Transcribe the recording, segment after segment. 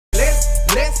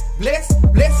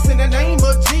blessed in the name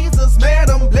of Jesus, man.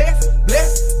 I'm blessed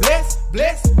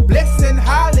in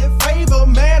highly favor,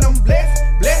 man. I'm blessed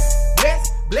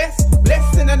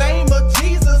in the name of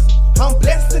Jesus. I'm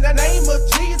blessed in the name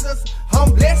of Jesus.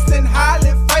 I'm blessed in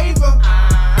highly favor.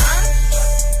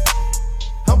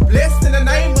 I'm blessed in the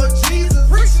name of Jesus.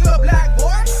 Preach it up, black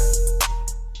boy.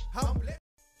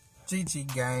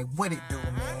 GG gang, what it do,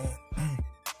 man?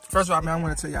 First of all, man, I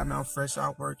want to tell y'all, man, I'm fresh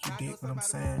out work. You dig what I'm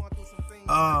saying?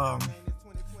 I'm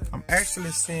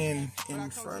actually sitting in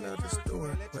front of the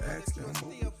store, but actually I'm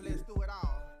over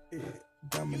here at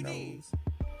Domino's,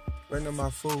 waiting on my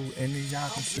food, and as y'all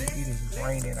can see, it is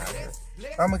raining out here.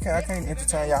 I can't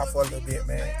entertain y'all for a little bit,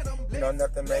 man. You know,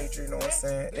 nothing major, you know what I'm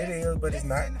saying? It is, but it's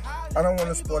not. I don't want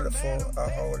to spoil it for a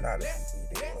whole lot of people, you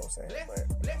dig what I'm saying? But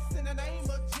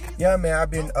yeah, man, I've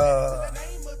been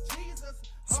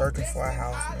searching for a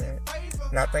house, man.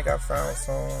 And I think I found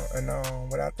some, and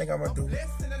what I think I'm gonna do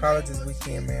probably this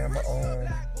weekend, man, I'm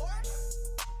gonna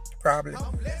probably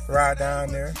ride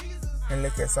down there and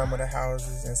look at some of the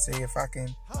houses and see if I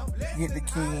can get the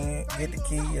key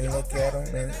and look at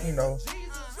them, and you know,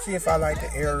 see if I like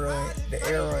the area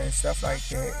and stuff like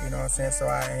that. You know what I'm saying? So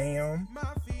I'm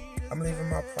leaving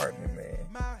my apartment, man.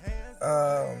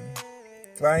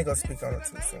 But I ain't gonna speak on it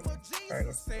too soon.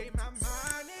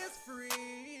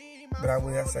 But I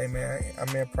will say, man, I'm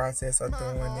in the process of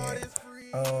doing that.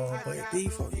 But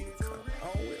before you come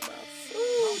on with my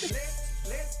food.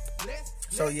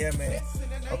 So yeah, man.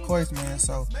 Of course, man.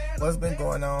 So what's been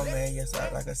going on, man? Yes,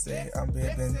 like I said, I've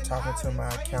been talking to my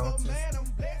accountants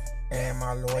and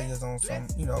my lawyers on some,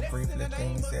 you know, briefly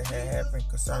things that had happened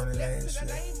concerning last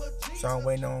year. So I'm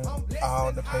waiting on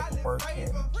all the paperwork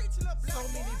and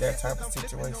that type of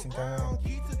situation done.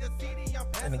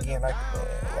 And again, like, man,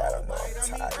 I don't know,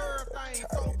 I'm tired.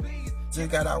 Just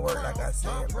got out work, like I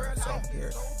said, bro. So I'm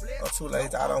here. I'm too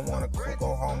lazy. I don't want to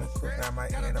go home and cook. I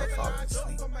might end up falling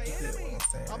asleep. You get what I'm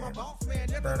saying,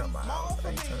 man? Burn up my house. I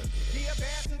ain't trying to do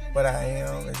that. But I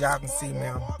am. As y'all can see,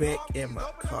 man, I'm back in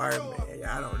my car, man.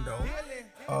 Y'all don't know.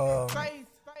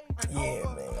 Yeah,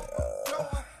 man.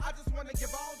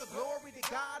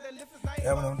 That's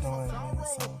what I'm doing, man.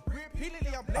 So,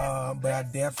 but I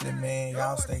definitely, man,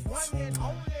 y'all stay tuned.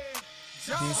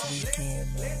 This weekend,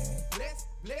 man,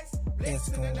 it's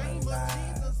going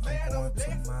live. I'm going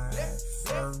to my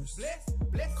first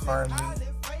car meet,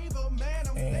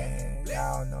 and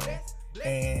y'all know.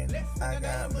 And I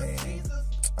got, man,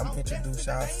 I'm introduced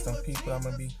y'all to some people I'm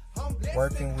gonna be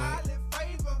working with,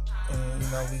 and you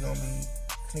know we gonna be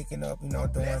clicking up, you know,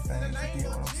 doing things. You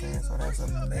get what I'm saying? So that's a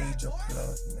major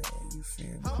plus, man. You feel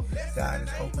me? God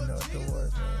is opening up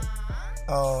doors,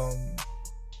 man.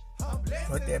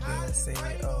 With that being said,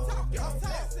 man,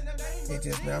 it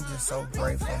just, man, I'm just so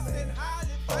grateful, man,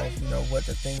 of, you know, what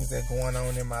the things that are going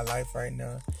on in my life right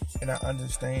now. And I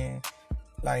understand,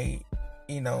 like,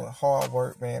 you know, hard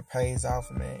work, man, pays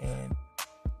off, man. And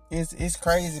it's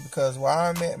crazy because where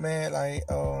I'm at, man, like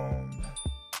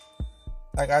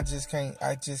I just can't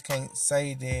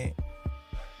say that,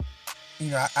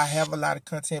 you know, I have a lot of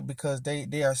content because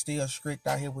they are still strict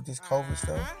out here with this COVID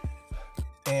stuff.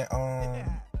 And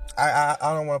I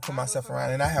don't want to put myself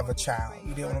around, and I have a child,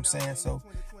 you get what I'm saying? So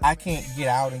I can't get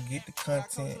out and get the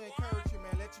content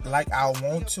like I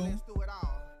want to,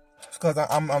 because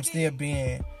I'm still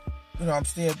being, you know, I'm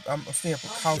still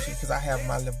precautious because I have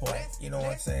my little boy, you know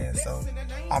what I'm saying? So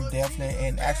I'm definitely,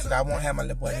 and actually I won't have my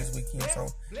little boy this weekend, so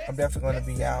I'm definitely going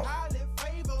to be out,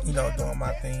 you know, doing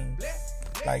my thing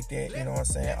like that, you know what I'm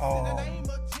saying?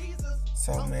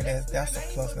 So man, that's a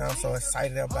plus, man. I'm so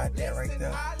excited about that right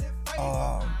there.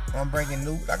 I'm bringing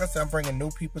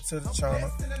new people to the channel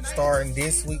starting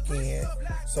this weekend.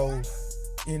 So,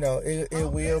 you know, it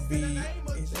will be,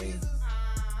 okay.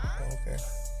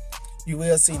 You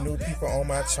will see new people on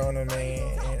my channel,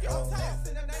 man, and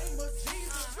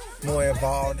more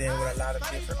involved in with a lot of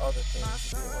different other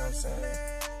things, you know what I'm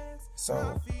saying?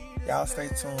 So, y'all stay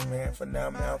tuned, man. For now,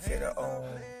 man, I'm finna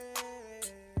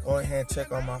go ahead and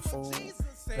check on my food,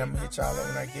 and I'm gonna hit y'all up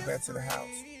when I get back to the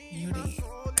house. You did.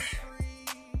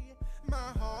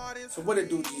 So what it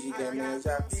do, GG gang, man? As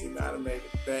y'all can see, man, I done made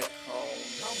it back home,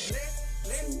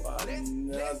 man,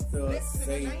 to another safe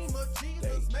day.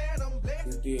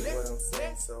 You did what I'm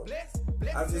saying. So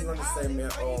I just want to say, man,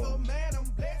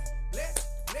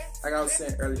 like I was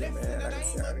saying earlier, man, like I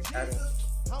said, I didn't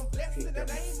pick up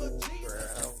my food, bro.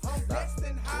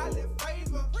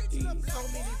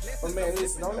 But man,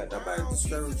 listen, don't let nobody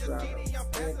discourage you out of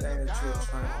anything that you're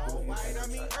trying to do, anything that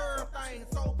you're trying to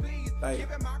accomplish. Like,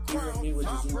 even me with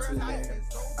this YouTube, man,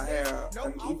 I have,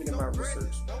 even in my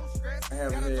research, I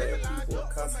have had people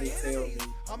constantly tell me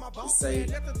to say,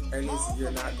 hey, listen,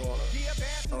 you're not gonna,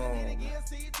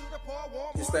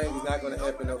 this thing is not gonna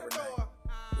happen overnight.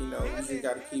 You know, you just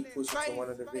gotta keep pushing to one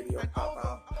of the videos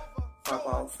pop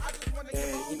off,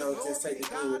 and, you know, just take the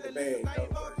good with the bad, you know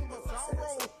what I'm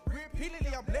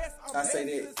saying? So, I say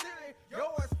that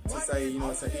to say, you know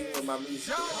what I'm saying, even with my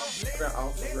music, I'm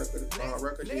off the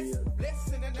record deal,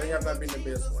 they have not been the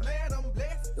best one. You know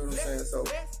what I'm saying? So,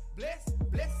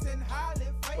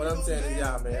 what I'm saying is,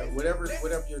 y'all, man, whatever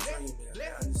your dream is,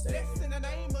 man, I understand it.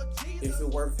 If it's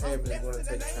worth having, it's going to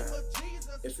take time.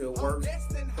 If it's worth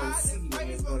proceeding,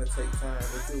 it's going to take time.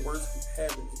 If it's worth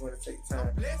having, it's going to take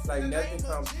time. Like, nothing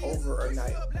comes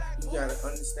overnight. You got to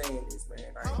understand this,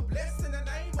 man. Like,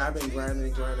 I've been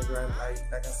grinding. Like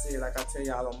I said, like I tell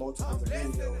y'all on multiple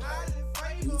videos,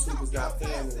 like, YouTube has got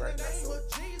paying me right now. So,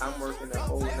 I'm working a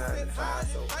whole 9 to 5.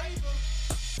 So,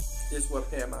 this is what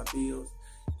paying my bills.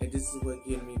 And this is what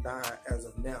getting me by as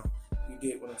of now. You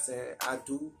get what I'm saying? I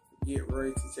do get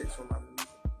royalty checks from my music.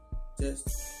 Just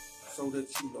so that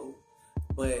you know.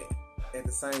 But at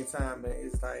the same time, man,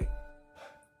 it's like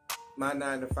my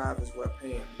 9 to 5 is what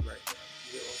paying me right now.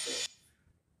 You get what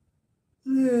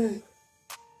I'm saying?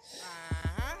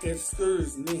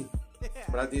 Excuse me.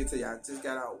 But I did tell you, I just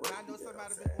got out work. You know what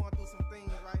I'm saying?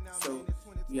 So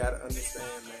you gotta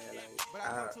understand, man,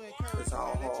 like, it's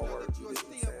all hard work. You get what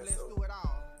I'm saying? So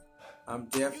I'm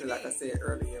definitely, like I said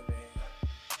earlier, man,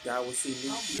 y'all will see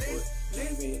new people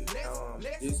leaving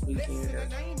this weekend that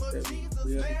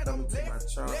will be coming to my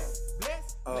channel.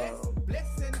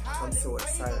 I'm so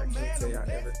excited. I can't tell y'all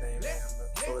everything, man.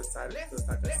 I'm so excited because,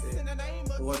 like I said,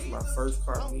 it was my first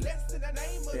car meet.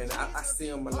 And I see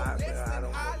them a lot, but I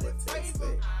don't know what to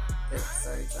expect at the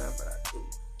same time, but I do.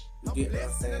 You get what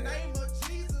I'm saying?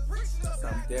 So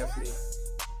I'm definitely,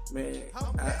 man,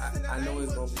 I know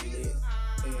it's going to be lit.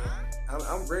 And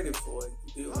I'm ready for it.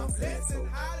 You get what I'm saying? So,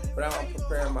 but I'm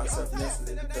preparing myself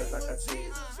mentally because, like I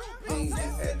said, things do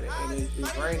happen, and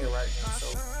it's raining right now. So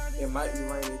it might be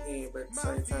raining again, but at the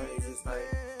same time, it's just like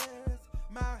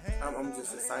I'm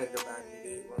just excited about it. You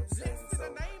get what I'm saying? So,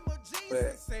 but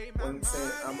what I'm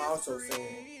saying, I'm also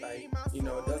saying, like, you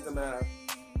know, it doesn't matter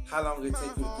how long it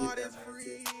takes you to get there, man.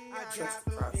 Just trust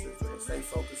the process, man. Stay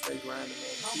focused, stay grinding,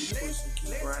 man. Keep pushing,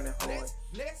 keep grinding hard.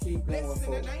 Keep going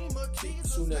forward. Keep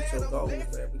shooting at your goals,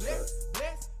 man, because,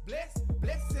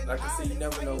 like I said, you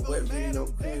never know what video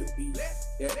could be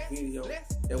that video that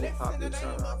will pop your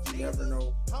channel off. You never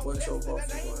know what your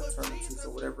boss is going to turn into. So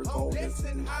whatever goal that you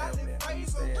do have, man,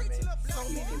 understand, man,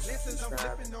 keep pushing,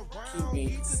 subscribing, keep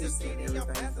being consistent in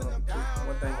everything.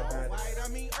 One thing about it,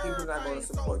 people are not going to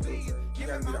support you. You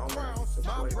got to be the only one to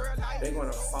support you. They're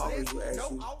going to follow you as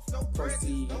you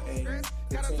proceed and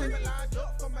continue to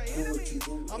do what you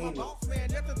do in it.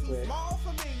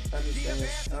 But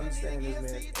understand this, man.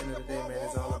 At the end of the day, man,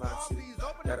 it's all about you. You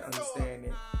gotta understand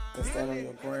it. And stand on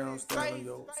your ground, stand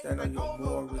on your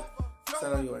morals,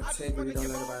 stand on your integrity. Don't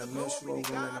let anybody mess you over,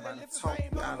 don't let anybody talk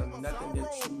you out of nothing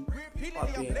that you are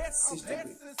being consistent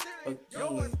with.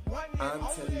 Again, I'm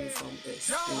telling you from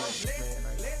experience,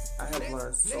 man. Like, I have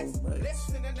learned so much.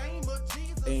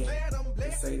 And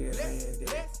to say that, man,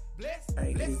 that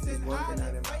hey, it's working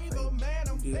out in my favor.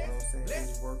 You get what I'm saying?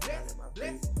 It's working out in my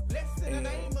favor. And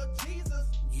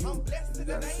you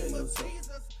gotta tell yourself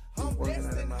it's working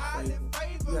out in my favor.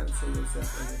 You gotta tell yourself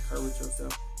and encourage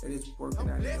yourself that it's working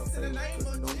out in your favor,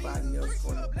 because nobody else is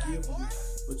gonna give you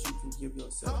what you can give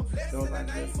yourself.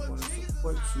 Nobody else is gonna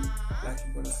support you like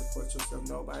you're gonna support yourself.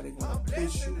 Nobody gonna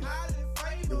push you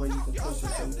the way you can push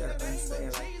yourself. You gotta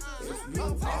understand, like, if you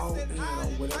all in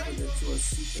on whatever that you are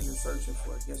seeking and searching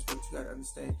for, guess what? You gotta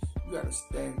understand, you gotta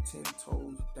stand 10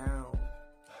 toes down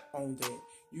on that.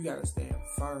 You gotta stand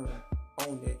firm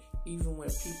on that. Even when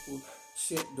people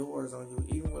shut doors on you,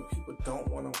 even when people don't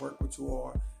want to work with you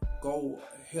or go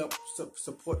help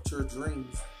support your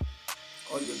dreams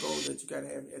or your goals that you gotta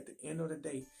have, at the end of the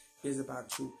day, is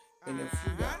about you. And if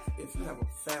you have a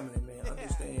family, man,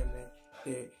 understand, man,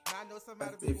 that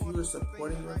if you're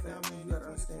supporting your family, you gotta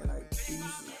understand, like, this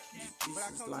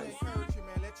is life.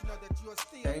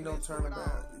 There ain't no turning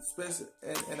back. Especially,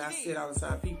 and I say it all the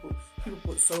time, people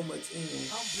put so much in,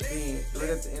 then right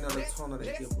at the end of the tunnel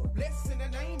they give up.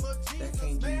 That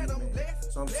can't be you, man.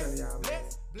 So I'm telling y'all, man,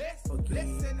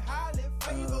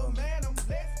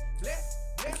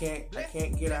 again, I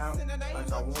can't get out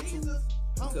like I want to,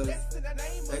 because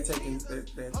they're taking still,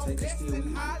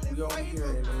 we over here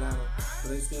in Atlanta, but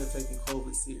they still taking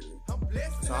COVID serious.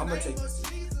 So I'm gonna take it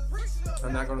serious.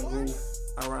 I'm not gonna go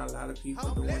around a lot of people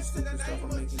doing stupid stuff or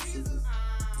making stupid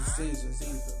decisions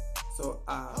either. So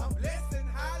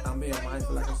I'm being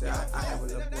mindful. Like I said, I have a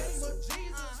little boy, so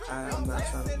I'm not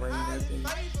trying to bring nothing.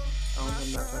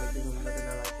 I'm not trying to give him nothing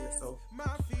like that. So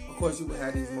of course you would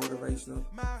have these motivational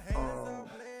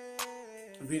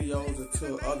videos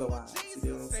or otherwise.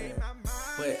 You know what I'm saying?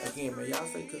 But again, man, y'all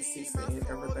stay consistent in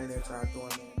everything that y'all doing,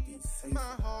 man. Be safe.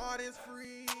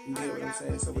 You get what I'm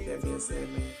saying? So with that being said,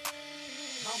 man,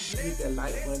 hit that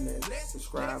like button and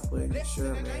subscribe button and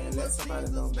share, man. Let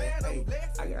somebody know, man, hey,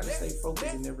 I gotta stay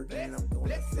focused in everything I'm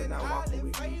doing. If you're not walking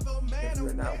with me, if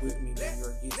you're not with me, then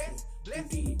you're against me.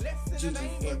 Indeed,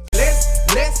 GG.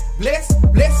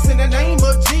 Bless in the name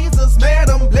of Jesus, man.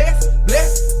 I'm blessed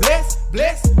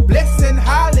in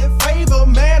highly favor,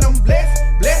 man. I'm blessed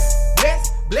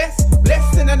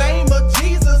in the name of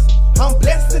Jesus. I'm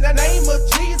blessed in the name of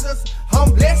Jesus.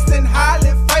 I'm blessed